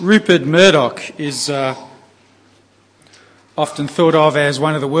Rupert Murdoch is often thought of as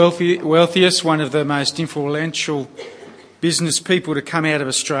one of the wealthiest, one of the most influential business people to come out of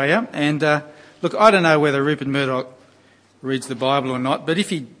Australia. And look, I don't know whether Rupert Murdoch reads the Bible or not, but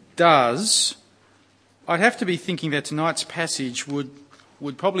if he does, I'd have to be thinking that tonight's passage would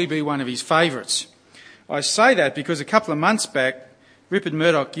probably be one of his favourites. I say that because a couple of months back, Rupert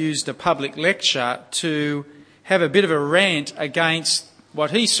Murdoch used a public lecture to have a bit of a rant against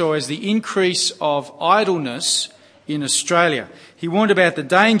what he saw as the increase of idleness in Australia. He warned about the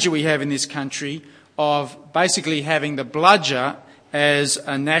danger we have in this country of basically having the bludger as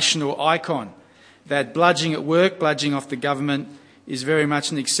a national icon. That bludging at work, bludging off the government, is very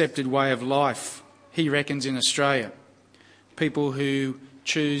much an accepted way of life, he reckons, in Australia. People who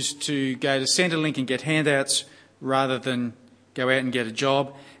choose to go to Centrelink and get handouts rather than go out and get a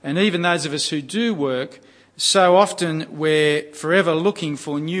job. And even those of us who do work, so often we're forever looking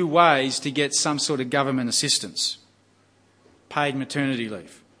for new ways to get some sort of government assistance. Paid maternity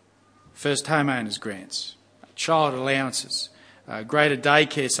leave, first homeowners grants, child allowances, greater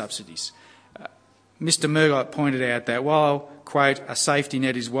daycare subsidies. Mr. Murdoch pointed out that while, quote, a safety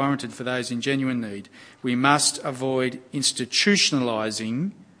net is warranted for those in genuine need, we must avoid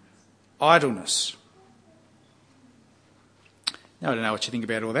institutionalising idleness. Now, I don't know what you think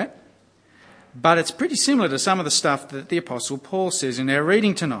about all that, but it's pretty similar to some of the stuff that the Apostle Paul says in our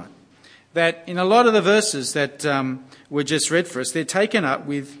reading tonight. That in a lot of the verses that were just read for us, they're taken up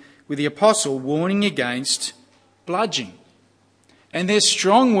with the Apostle warning against bludging. And there's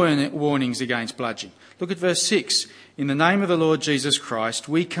strong warnings against bludging. Look at verse 6. In the name of the Lord Jesus Christ,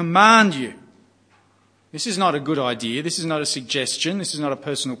 we command you. This is not a good idea. This is not a suggestion. This is not a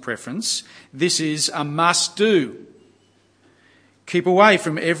personal preference. This is a must-do. Keep away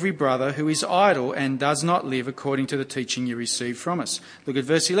from every brother who is idle and does not live according to the teaching you received from us. Look at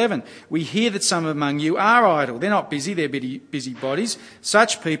verse 11. We hear that some among you are idle. They're not busy, they're busy bodies.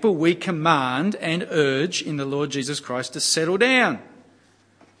 Such people we command and urge in the Lord Jesus Christ to settle down.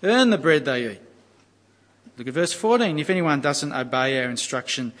 Earn the bread they eat. Look at verse 14. If anyone doesn't obey our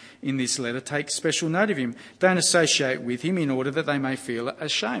instruction in this letter, take special note of him. Don't associate with him in order that they may feel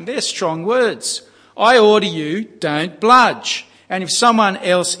ashamed. They're strong words. I order you, don't bludge. And if someone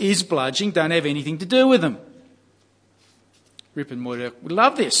else is bludging, don't have anything to do with them. Rupert Murdoch would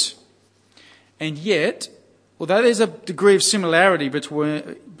love this. And yet, although there's a degree of similarity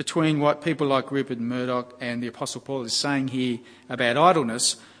between what people like Rupert Murdoch and the Apostle Paul is saying here about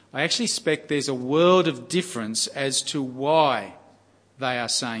idleness, I actually suspect there's a world of difference as to why they are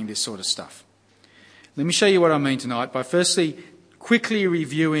saying this sort of stuff. Let me show you what I mean tonight by firstly quickly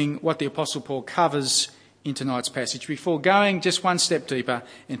reviewing what the Apostle Paul covers in tonight's passage before going just one step deeper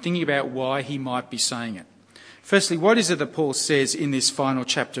and thinking about why he might be saying it. Firstly, what is it that Paul says in this final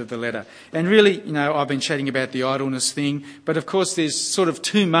chapter of the letter? And really, I've been chatting about the idleness thing, but of course there's sort of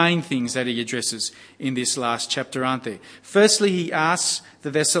two main things that he addresses in this last chapter, aren't there? Firstly, he asks the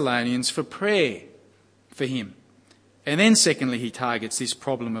Thessalonians for prayer for him. And then secondly, he targets this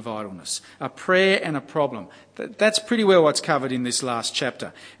problem of idleness. A prayer and a problem. That's pretty well what's covered in this last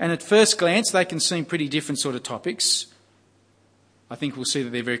chapter. And at first glance, they can seem pretty different sort of topics. I think we'll see that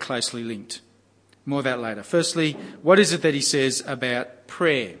they're very closely linked. More of that later. Firstly, what is it that he says about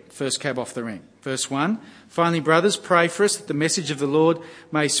prayer? First cab off the rank. Verse 1. Finally, brothers, pray for us that the message of the Lord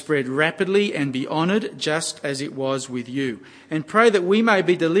may spread rapidly and be honoured just as it was with you. And pray that we may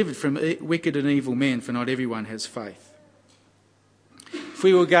be delivered from wicked and evil men, for not everyone has faith. If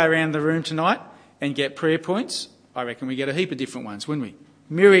we will go around the room tonight and get prayer points, I reckon we get a heap of different ones, wouldn't we?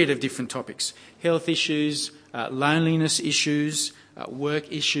 Myriad of different topics. Health issues, loneliness issues,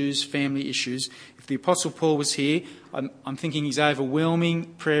 work issues, family issues. If the Apostle Paul was here, I'm thinking his overwhelming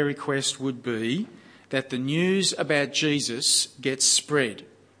prayer request would be that the news about Jesus gets spread.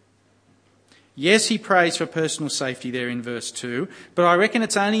 Yes, he prays for personal safety there in verse 2, but I reckon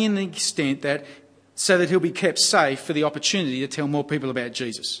it's only in the extent that so that he'll be kept safe for the opportunity to tell more people about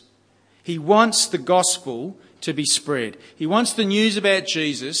Jesus. He wants the gospel to be spread. He wants the news about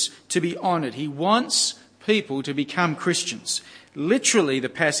Jesus to be honoured. He wants people to become Christians. Literally, the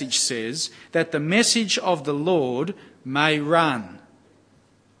passage says that the message of the Lord may run,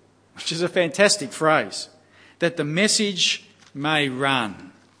 which is a fantastic phrase, that the message may run.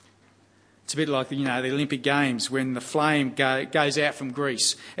 It's a bit like, the Olympic Games when the flame goes out from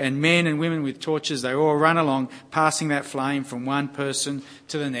Greece and men and women with torches, they all run along passing that flame from one person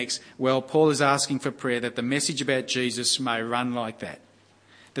to the next. Well, Paul is asking for prayer that the message about Jesus may run like that.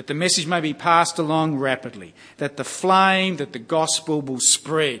 That the message may be passed along rapidly. That the flame, that the gospel will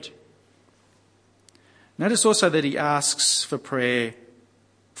spread. Notice also that he asks for prayer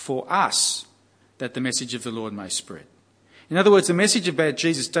for us, that the message of the Lord may spread. In other words, the message about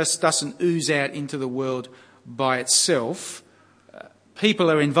Jesus doesn't ooze out into the world by itself. People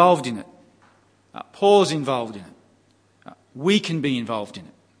are involved in it. Paul's involved in it. We can be involved in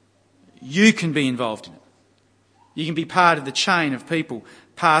it. You can be involved in it. You can be part of the chain of people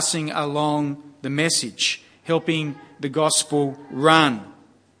passing along the message, helping the gospel run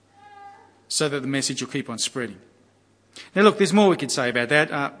so that the message will keep on spreading. Now look, there's more we could say about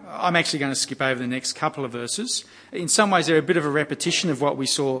that. I'm actually going to skip over the next couple of verses. In some ways they're a bit of a repetition of what we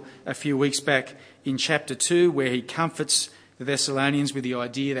saw a few weeks back in chapter 2, where he comforts the Thessalonians with the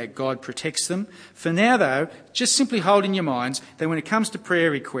idea that God protects them. For now though, just simply hold in your minds that when it comes to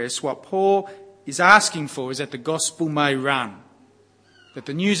prayer requests, what Paul is asking for is that the gospel may run, that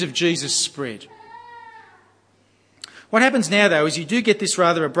the news of Jesus spread. What happens now though is you do get this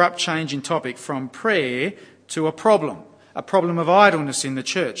rather abrupt change in topic from prayer to a problem of idleness in the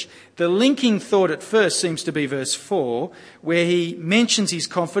church. The linking thought at first seems to be verse 4, where he mentions his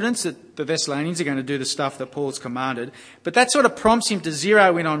confidence that the Thessalonians are going to do the stuff that Paul's commanded, but that sort of prompts him to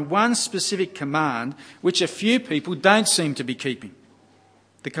zero in on one specific command which a few people don't seem to be keeping.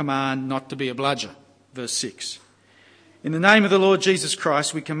 The command not to be a bludger, verse 6. In the name of the Lord Jesus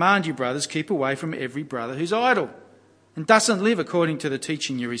Christ, we command you, brothers, keep away from every brother who's idle and doesn't live according to the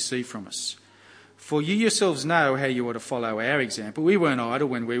teaching you receive from us. For you yourselves know how you ought to follow our example. We weren't idle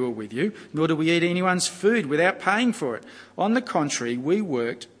when we were with you, nor did we eat anyone's food without paying for it. On the contrary, we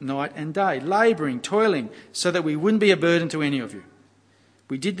worked night and day, labouring, toiling, so that we wouldn't be a burden to any of you.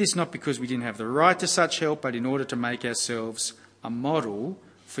 We did this not because we didn't have the right to such help, but in order to make ourselves a model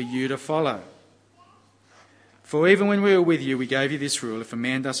for you to follow. For even when we were with you, we gave you this rule: if a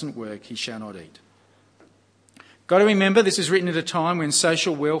man doesn't work, he shall not eat. Got to remember, this is written at a time when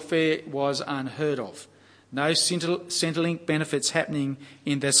social welfare was unheard of. No Centrelink benefits happening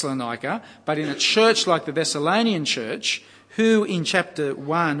in Thessalonica, but in a church like the Thessalonian church, who in chapter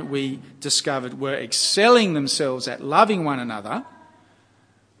 1 we discovered were excelling themselves at loving one another,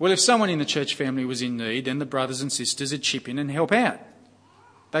 well, if someone in the church family was in need, then the brothers and sisters would chip in and help out.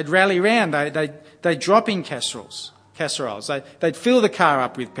 They'd rally round, they'd drop in casseroles. They'd fill the car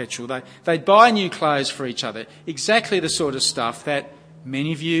up with petrol. They'd buy new clothes for each other. Exactly the sort of stuff that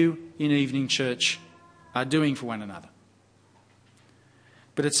many of you in evening church are doing for one another.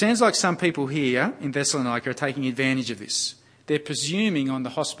 But it sounds like some people here in Thessalonica are taking advantage of this. They're presuming on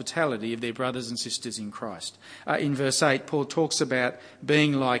the hospitality of their brothers and sisters in Christ. In verse 8, Paul talks about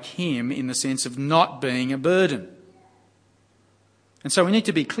being like him in the sense of not being a burden. And so we need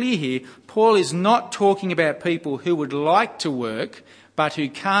to be clear here, Paul is not talking about people who would like to work but who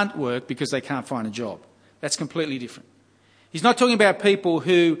can't work because they can't find a job. That's completely different. He's not talking about people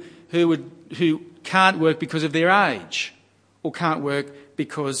who can't work because of their age or can't work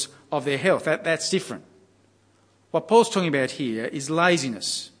because of their health. That's different. What Paul's talking about here is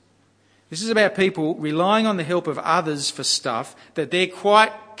laziness. This is about people relying on the help of others for stuff that they're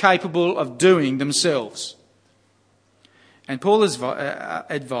quite capable of doing themselves. And Paul's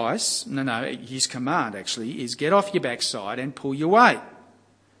his command actually, is get off your backside and pull your weight.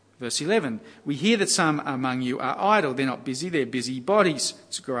 Verse 11, we hear that some among you are idle. They're not busy, they're busy bodies.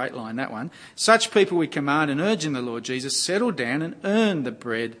 It's a great line, that one. Such people we command and urge in the Lord Jesus, settle down and earn the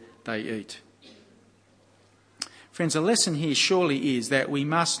bread they eat. Friends, a lesson here surely is that we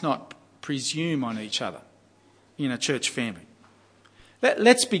must not presume on each other in a church family.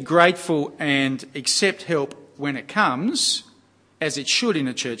 Let's be grateful and accept help when it comes, as it should in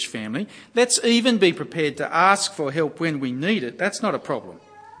a church family. Let's even be prepared to ask for help when we need it. That's not a problem.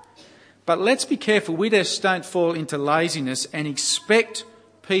 But let's be careful we just don't fall into laziness and expect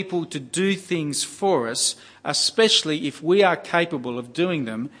people to do things for us, especially if we are capable of doing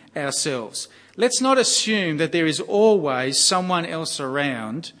them ourselves. Let's not assume that there is always someone else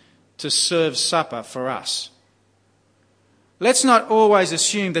around to serve supper for us. Let's not always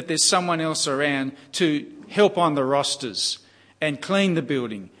assume that there's someone else around to help on the rosters and clean the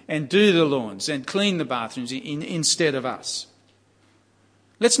building and do the lawns and clean the bathrooms instead of us.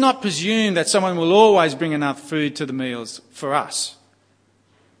 Let's not presume that someone will always bring enough food to the meals for us.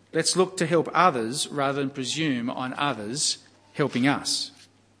 Let's look to help others rather than presume on others helping us.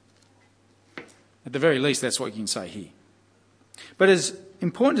 At the very least, that's what you can say here. But as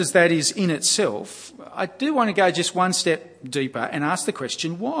important as that is in itself, I do want to go just one step deeper and ask the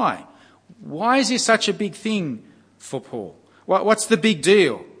question, why? Why is this such a big thing for Paul? What's the big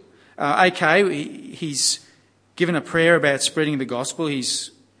deal? He's given a prayer about spreading the gospel.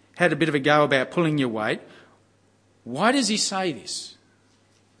 He's had a bit of a go about pulling your weight. Why does he say this?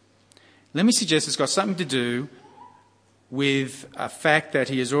 Let me suggest it's got something to do with a fact that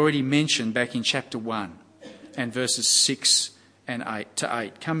he has already mentioned back in chapter 1 and verses 6 and 8 to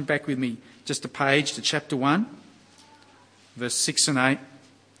 8. Come back with me just a page to chapter 1, verse 6 and 8.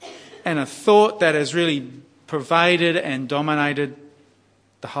 And a thought that has really pervaded and dominated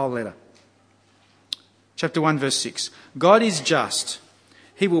the whole letter. Chapter 1, verse 6. God is just.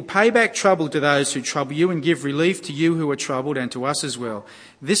 He will pay back trouble to those who trouble you and give relief to you who are troubled and to us as well.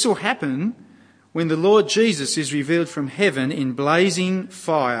 This will happen when the Lord Jesus is revealed from heaven in blazing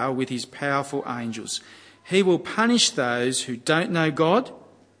fire with his powerful angels. He will punish those who don't know God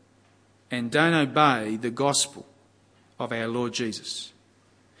and don't obey the gospel of our Lord Jesus.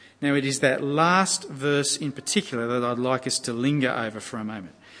 Now it is that last verse in particular that I'd like us to linger over for a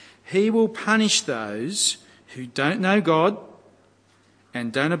moment. He will punish those who don't know God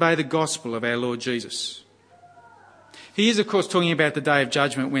and don't obey the gospel of our Lord Jesus. He is, of course, talking about the day of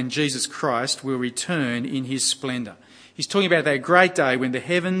judgment when Jesus Christ will return in his splendour. He's talking about that great day when the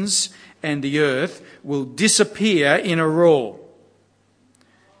heavens and the earth will disappear in a roar.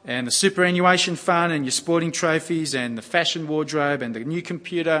 And the superannuation fund and your sporting trophies and the fashion wardrobe and the new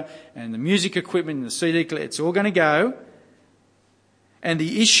computer and the music equipment and the CD, it's all going to go. And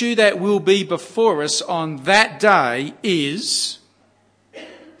the issue that will be before us on that day is,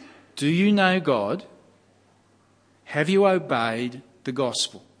 do you know God? Have you obeyed the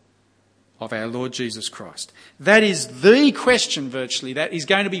gospel of our Lord Jesus Christ? That is the question virtually that is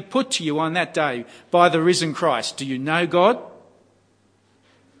going to be put to you on that day by the risen Christ. Do you know God?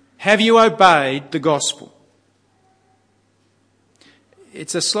 Have you obeyed the gospel?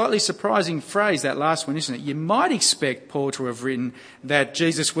 It's a slightly surprising phrase, that last one, isn't it? You might expect Paul to have written that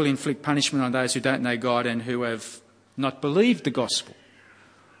Jesus will inflict punishment on those who don't know God and who have not believed the gospel.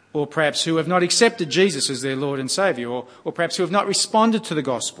 Or perhaps who have not accepted Jesus as their Lord and Saviour. Or perhaps who have not responded to the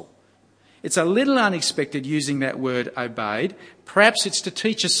gospel. It's a little unexpected using that word obeyed. Perhaps it's to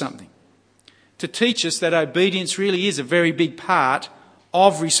teach us something. To teach us that obedience really is a very big part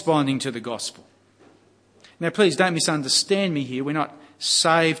of responding to the gospel. Now please don't misunderstand me here. We're not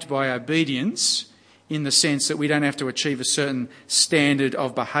saved by obedience in the sense that we don't have to achieve a certain standard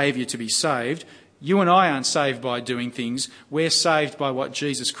of behaviour to be saved. You and I aren't saved by doing things. We're saved by what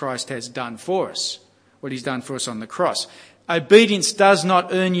Jesus Christ has done for us, what he's done for us on the cross. Obedience does not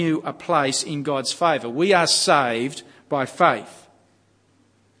earn you a place in God's favour. We are saved by faith.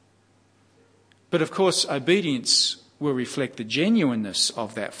 But of course, obedience will reflect the genuineness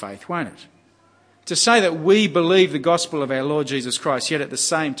of that faith, won't it? To say that we believe the gospel of our Lord Jesus Christ, yet at the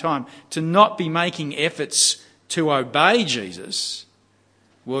same time to not be making efforts to obey Jesus,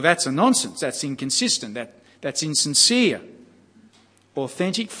 well, that's a nonsense. That's inconsistent. That's insincere.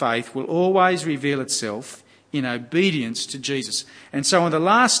 Authentic faith will always reveal itself in obedience to Jesus. And so on the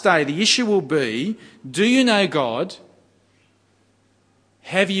last day, the issue will be, do you know God?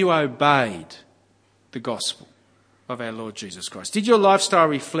 Have you obeyed the gospel of our Lord Jesus Christ? Did your lifestyle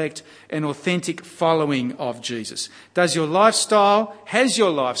reflect an authentic following of Jesus? Has your lifestyle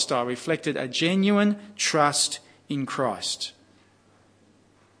reflected a genuine trust in Christ?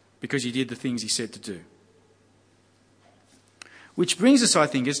 Because he did the things he said to do. Which brings us, I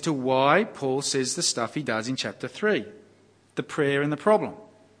think, as to why Paul says the stuff he does in chapter 3. The prayer and the problem.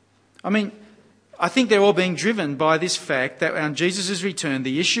 I think they're all being driven by this fact that on Jesus' return,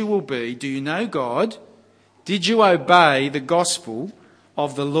 the issue will be, do you know God? Did you obey the gospel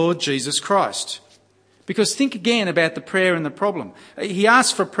of the Lord Jesus Christ? Because think again about the prayer and the problem. He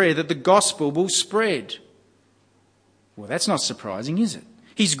asks for prayer that the gospel will spread. Well, that's not surprising, is it?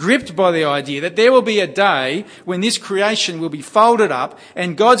 He's gripped by the idea that there will be a day when this creation will be folded up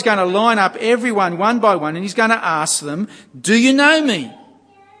and God's going to line up everyone one by one and he's going to ask them, do you know me?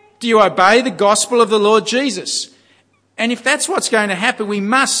 Do you obey the gospel of the Lord Jesus? And if that's what's going to happen, we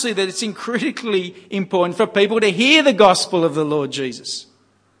must see that it's critically important for people to hear the gospel of the Lord Jesus.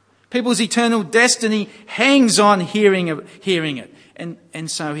 People's eternal destiny hangs on hearing it. And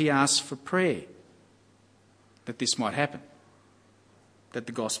so he asks for prayer that this might happen, that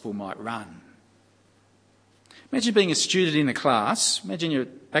the gospel might run. Imagine being a student in a class. Imagine you're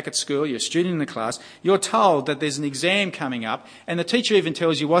back at school, you're a student in the class. You're told that there's an exam coming up and the teacher even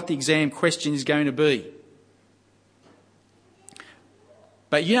tells you what the exam question is going to be.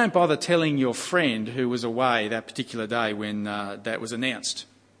 But you don't bother telling your friend who was away that particular day when that was announced.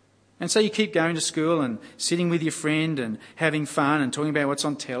 And so you keep going to school and sitting with your friend and having fun and talking about what's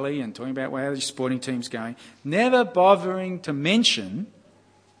on telly and talking about how your sporting team's going, never bothering to mention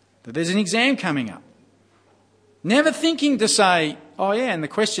that there's an exam coming up. Never thinking to say, oh yeah, and the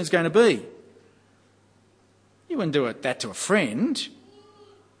question's going to be. You wouldn't do that to a friend.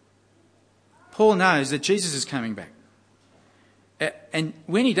 Paul knows that Jesus is coming back. And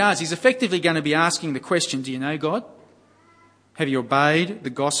when he does, he's effectively going to be asking the question, do you know God? Have you obeyed the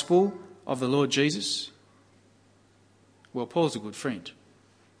gospel of the Lord Jesus? Well, Paul's a good friend.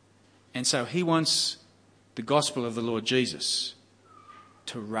 And so he wants the gospel of the Lord Jesus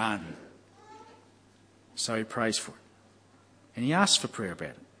to run. So he prays for it. And he asks for prayer about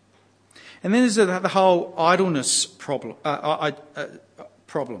it. And then there's the whole idleness problem.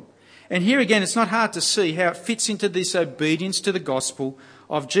 And here again, it's not hard to see how it fits into this obedience to the gospel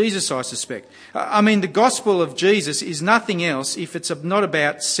of Jesus, I suspect. I mean, the gospel of Jesus is nothing else if it's not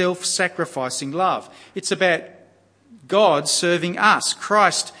about self-sacrificing love. It's about God serving us,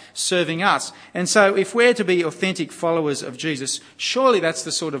 Christ serving us. And so if we're to be authentic followers of Jesus, surely that's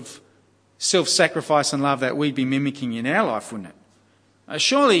the sort of self-sacrifice and love that we'd be mimicking in our life, wouldn't it?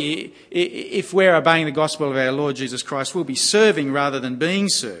 Surely, if we're obeying the gospel of our Lord Jesus Christ, we'll be serving rather than being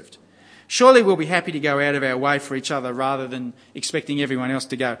served. Surely we'll be happy to go out of our way for each other rather than expecting everyone else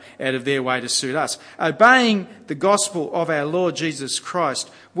to go out of their way to suit us. Obeying the gospel of our Lord Jesus Christ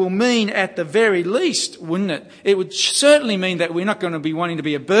will mean, at the very least, wouldn't it? It would certainly mean that we're not going to be wanting to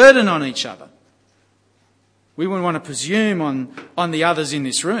be a burden on each other. We wouldn't want to presume on the others in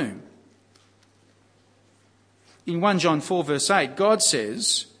this room. In 1 John 4 verse 8, God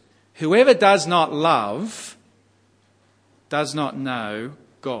says, "Whoever does not love does not know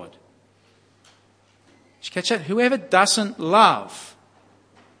God." Did you catch that? Whoever doesn't love.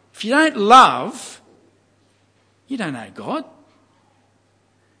 If you don't love, you don't know God.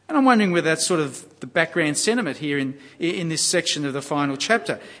 And I'm wondering whether that's sort of the background sentiment here in this section of the final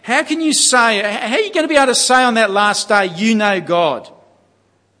chapter. How can you say, how are you going to be able to say on that last day, you know God,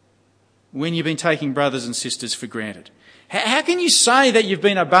 when you've been taking brothers and sisters for granted? How can you say that you've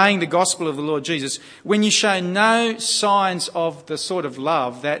been obeying the gospel of the Lord Jesus when you show no signs of the sort of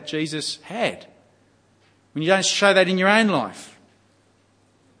love that Jesus had? When you don't show that in your own life?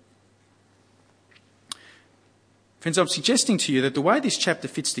 Friends, I'm suggesting to you that the way this chapter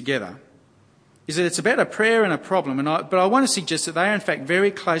fits together is that it's about a prayer and a problem, but I want to suggest that they are in fact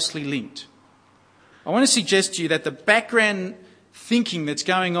very closely linked. I want to suggest to you that the background thinking that's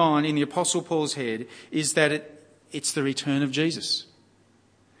going on in the Apostle Paul's head is that it's the return of Jesus.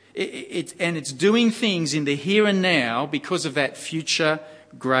 And it's doing things in the here and now because of that future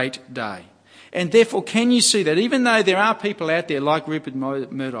great day. And therefore, can you see that even though there are people out there like Rupert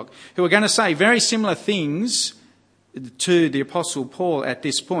Murdoch who are going to say very similar things to the Apostle Paul at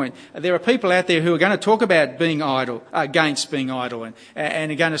this point, there are people out there who are going to talk about being idle, against being idle,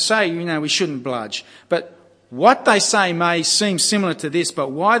 and are going to say, we shouldn't bludge. But what they say may seem similar to this, but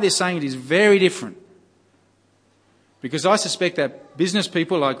why they're saying it is very different. Because I suspect that business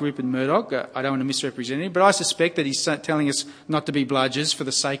people like Rupert Murdoch, I don't want to misrepresent him, but I suspect that he's telling us not to be bludgers for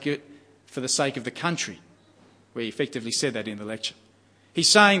the sake of the country, where he effectively said that in the lecture. He's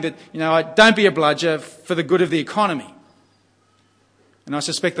saying that, don't be a bludger for the good of the economy. And I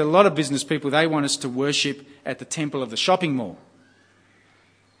suspect that a lot of business people, they want us to worship at the temple of the shopping mall.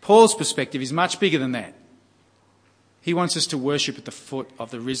 Paul's perspective is much bigger than that. He wants us to worship at the foot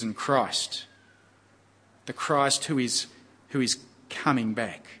of the risen Christ. The Christ who is coming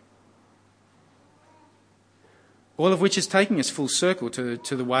back. All of which is taking us full circle to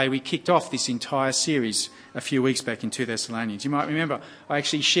the way we kicked off this entire series a few weeks back in 2 Thessalonians. You might remember I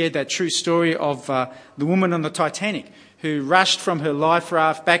actually shared that true story of the woman on the Titanic who rushed from her life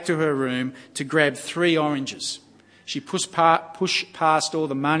raft back to her room to grab 3 oranges. She pushed past all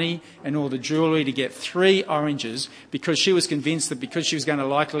the money and all the jewellery to get 3 oranges because she was convinced that because she was going to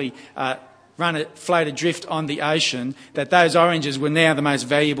likely float adrift on the ocean, that those oranges were now the most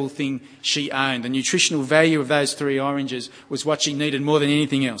valuable thing she owned. The nutritional value of those 3 oranges was what she needed more than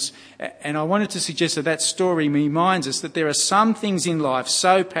anything else. And I wanted to suggest that story reminds us that there are some things in life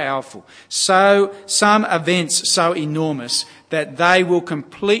so powerful, some events so enormous, that they will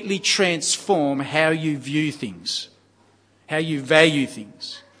completely transform how you view things, how you value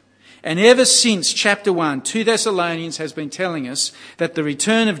things. And ever since chapter 1, 2 Thessalonians has been telling us that the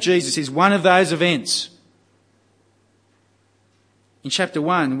return of Jesus is one of those events. In chapter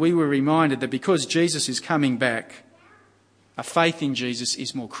 1, we were reminded that because Jesus is coming back, a faith in Jesus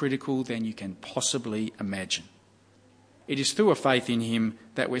is more critical than you can possibly imagine. It is through a faith in him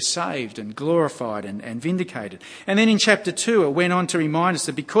that we're saved and glorified and vindicated. And then in chapter 2, it went on to remind us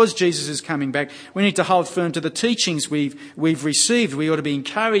that because Jesus is coming back, we need to hold firm to the teachings we've received. We ought to be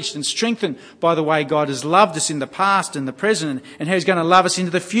encouraged and strengthened by the way God has loved us in the past and the present, and how he's going to love us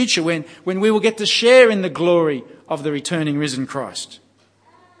into the future when we will get to share in the glory of the returning risen Christ.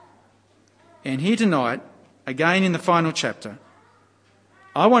 And here tonight, again in the final chapter,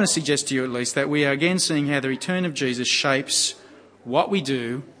 I want to suggest to you at least that we are again seeing how the return of Jesus shapes what we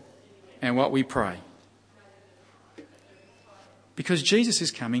do and what we pray. Because Jesus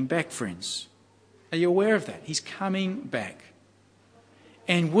is coming back, friends. Are you aware of that? He's coming back.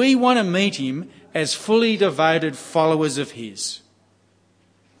 And we want to meet him as fully devoted followers of his.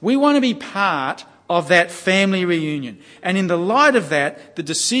 We want to be part of that family reunion. And in the light of that, the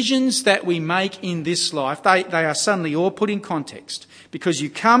decisions that we make in this life, they are suddenly all put in context. Because you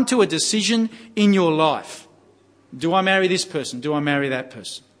come to a decision in your life. Do I marry this person? Do I marry that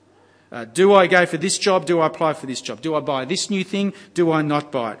person? Do I go for this job? Do I apply for this job? Do I buy this new thing? Do I not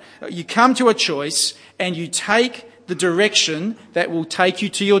buy it? You come to a choice and you take the direction that will take you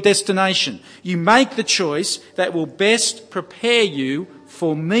to your destination. You make the choice that will best prepare you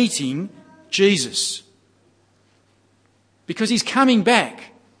for meeting Jesus. Because he's coming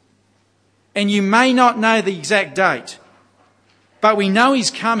back. And you may not know the exact date, but we know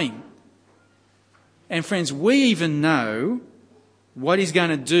he's coming. And friends, we even know what he's going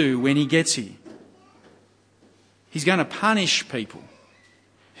to do when he gets here. He's going to punish people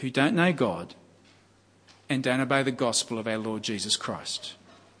who don't know God and don't obey the gospel of our Lord Jesus Christ.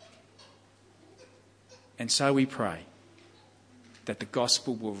 And so we pray that the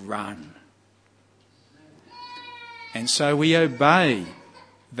gospel will run. And so we obey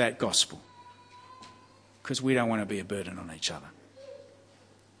that gospel because we don't want to be a burden on each other.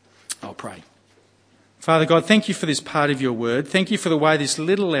 I'll pray. Father God, thank you for this part of your word. Thank you for the way this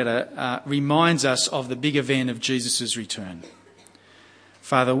little letter reminds us of the big event of Jesus' return.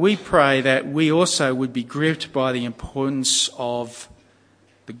 Father, we pray that we also would be gripped by the importance of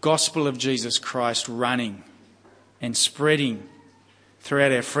the gospel of Jesus Christ running and spreading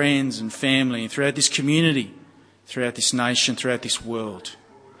throughout our friends and family, and throughout this community, throughout this nation, throughout this world.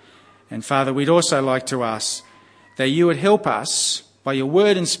 And Father, we'd also like to ask that you would help us, by your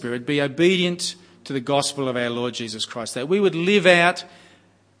word and spirit, be obedient to the gospel of our Lord Jesus Christ, that we would live out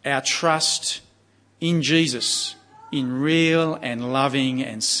our trust in Jesus in real and loving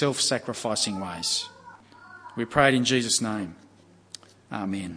and self-sacrificing ways. We pray it in Jesus' name. Amen.